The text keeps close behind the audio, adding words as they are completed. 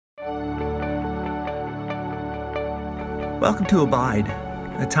Welcome to Abide,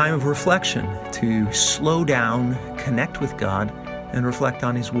 a time of reflection to slow down, connect with God, and reflect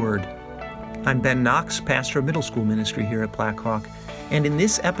on His Word. I'm Ben Knox, pastor of middle school ministry here at Blackhawk, and in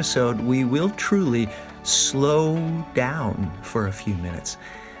this episode, we will truly slow down for a few minutes.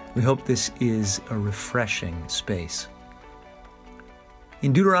 We hope this is a refreshing space.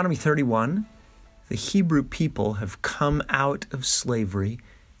 In Deuteronomy 31, the Hebrew people have come out of slavery.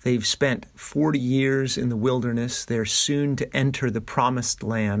 They've spent 40 years in the wilderness. They're soon to enter the promised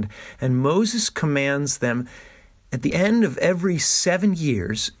land. And Moses commands them, at the end of every 7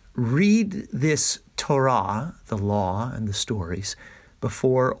 years, read this Torah, the law and the stories,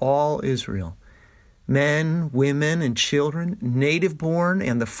 before all Israel. Men, women, and children, native-born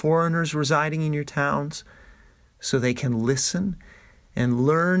and the foreigners residing in your towns, so they can listen and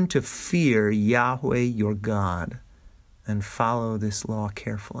learn to fear Yahweh your God and follow this law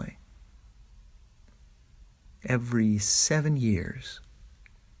carefully. Every 7 years.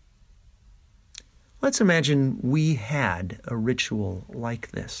 Let's imagine we had a ritual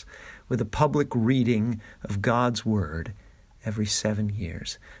like this, with a public reading of God's Word every 7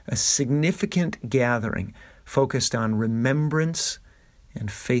 years. A significant gathering focused on remembrance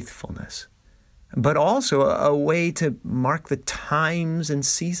and faithfulness, but also a way to mark the times and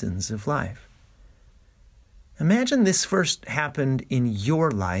seasons of life. Imagine this first happened in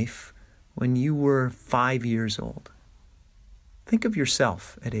your life when you were 5 years old. Think of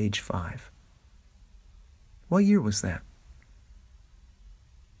yourself at age 5. What year was that?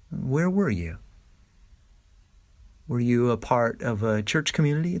 Where were you? Were you a part of a church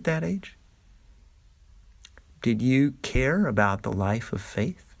community at that age? Did you care about the life of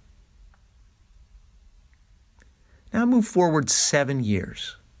faith? Now move forward 7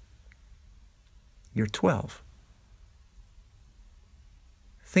 years. You're 12.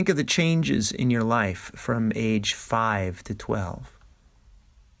 Think of the changes in your life from age 5 to 12.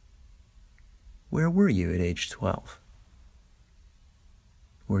 Where were you at age 12?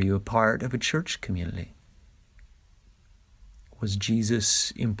 Were you a part of a church community? Was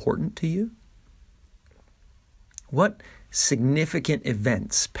Jesus important to you? What significant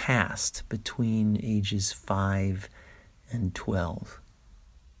events passed between ages 5 and 12?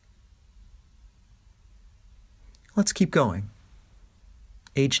 Let's keep going.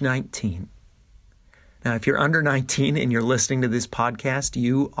 Age 19. Now, if you're under 19 and you're listening to this podcast,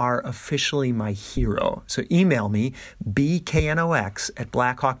 you are officially my hero. So email me,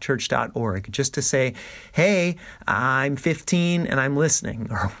 bknox@blackhawkchurch.org, just to say, hey, I'm 15 and I'm listening,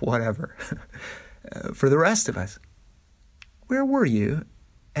 or whatever. For the rest of us, where were you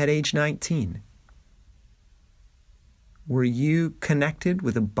at age 19? Were you connected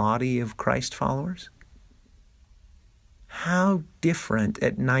with a body of Christ followers? How different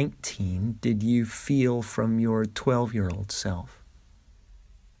at 19 did you feel from your 12-year-old self?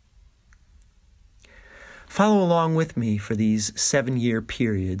 Follow along with me for these 7-year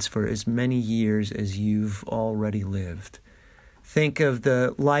periods for as many years as you've already lived. Think of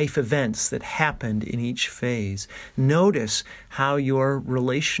the life events that happened in each phase. Notice how your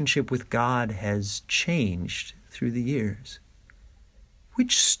relationship with God has changed through the years.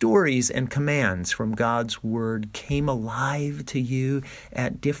 Which stories and commands from God's Word came alive to you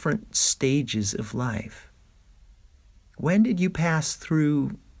at different stages of life? When did you pass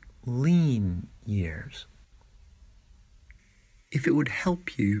through lean years? If it would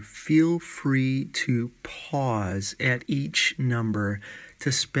help you, feel free to pause at each number to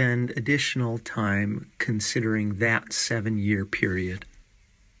spend additional time considering that 7-year period.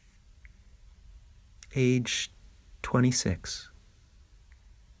 Age 26.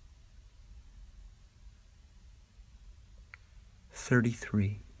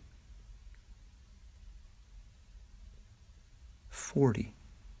 33, 40,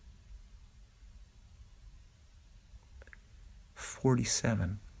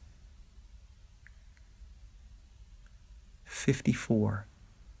 47, 54,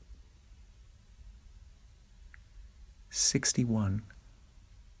 61,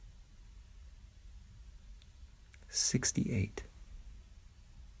 68,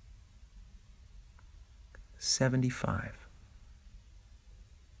 75,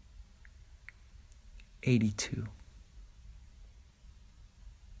 82.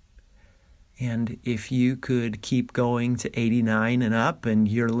 And if you could keep going to 89 and up and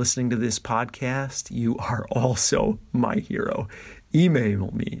you're listening to this podcast, you are also my hero. Email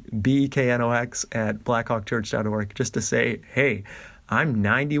me, bknox@blackhawkchurch.org, just to say, hey, I'm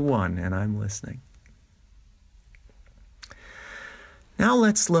 91 and I'm listening. Now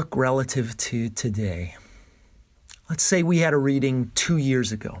let's look relative to today. Let's say we had a reading 2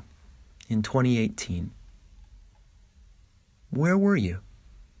 years ago in 2018. Where were you?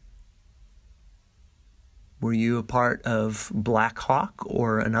 Were you a part of Black Hawk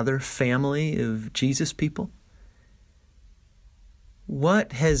or another family of Jesus people?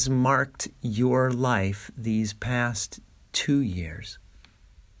 What has marked your life these past 2 years?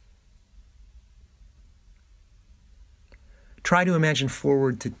 Try to imagine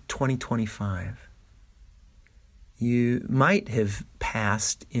forward to 2025. You might have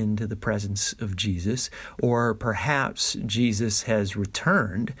passed into the presence of Jesus, or perhaps Jesus has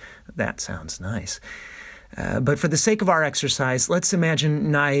returned. That sounds nice. But for the sake of our exercise, let's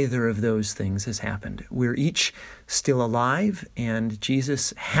imagine neither of those things has happened. We're each still alive, and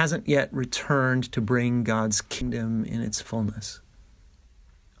Jesus hasn't yet returned to bring God's kingdom in its fullness.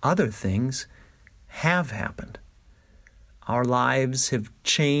 Other things have happened. Our lives have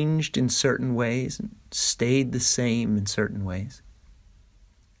changed in certain ways and stayed the same in certain ways.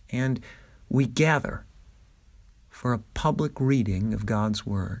 And we gather for a public reading of God's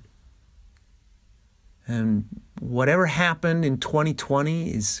Word. And whatever happened in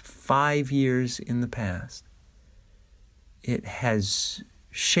 2020 is 5 years in the past. It has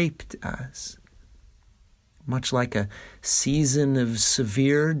shaped us, much like a season of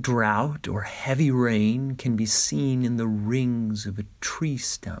severe drought or heavy rain can be seen in the rings of a tree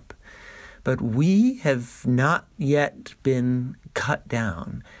stump. But we have not yet been cut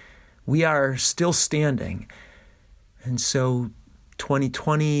down. We are still standing. And so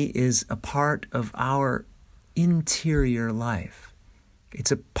 2020 is a part of our interior life.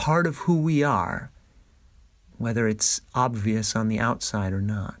 It's a part of who we are, whether it's obvious on the outside or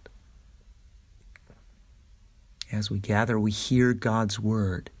not. As we gather, we hear God's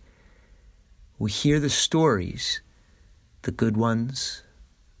Word. We hear the stories, the good ones,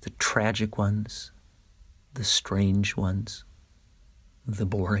 the tragic ones, the strange ones, the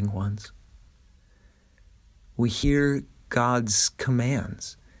boring ones. We hear God's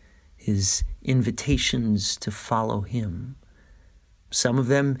commands, His invitations to follow Him. Some of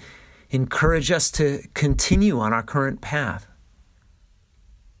them encourage us to continue on our current path.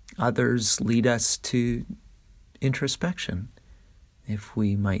 Others lead us to introspection, if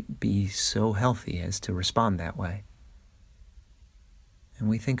we might be so healthy as to respond that way. And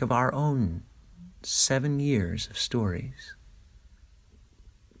we think of our own 7 years of stories,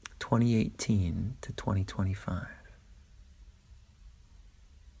 2018 to 2025.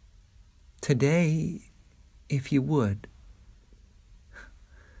 Today, if you would,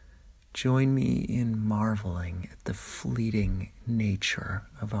 join me in marveling at the fleeting nature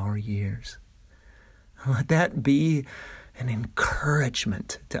of our years. Let that be an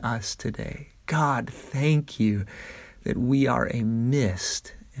encouragement to us today. God, thank you that we are a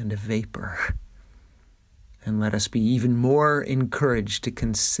mist and a vapor. And let us be even more encouraged to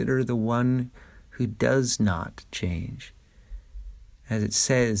consider the one who does not change. As it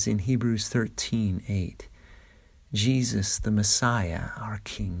says in Hebrews 13:8, Jesus, the Messiah, our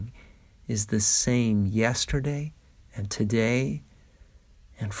King, is the same yesterday and today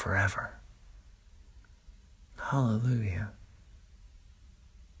and forever. Hallelujah.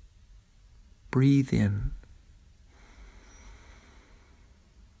 Breathe in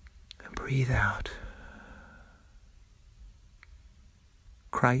and breathe out.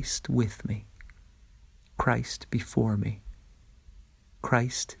 Christ with me, Christ before me,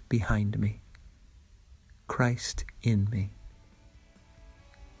 Christ behind me, Christ in me.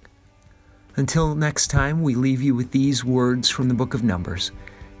 Until next time, we leave you with these words from the book of Numbers.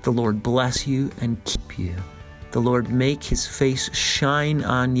 The Lord bless you and keep you. The Lord make His face shine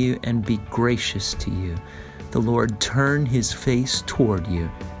on you and be gracious to you. The Lord turn His face toward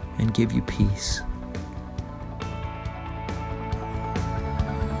you and give you peace.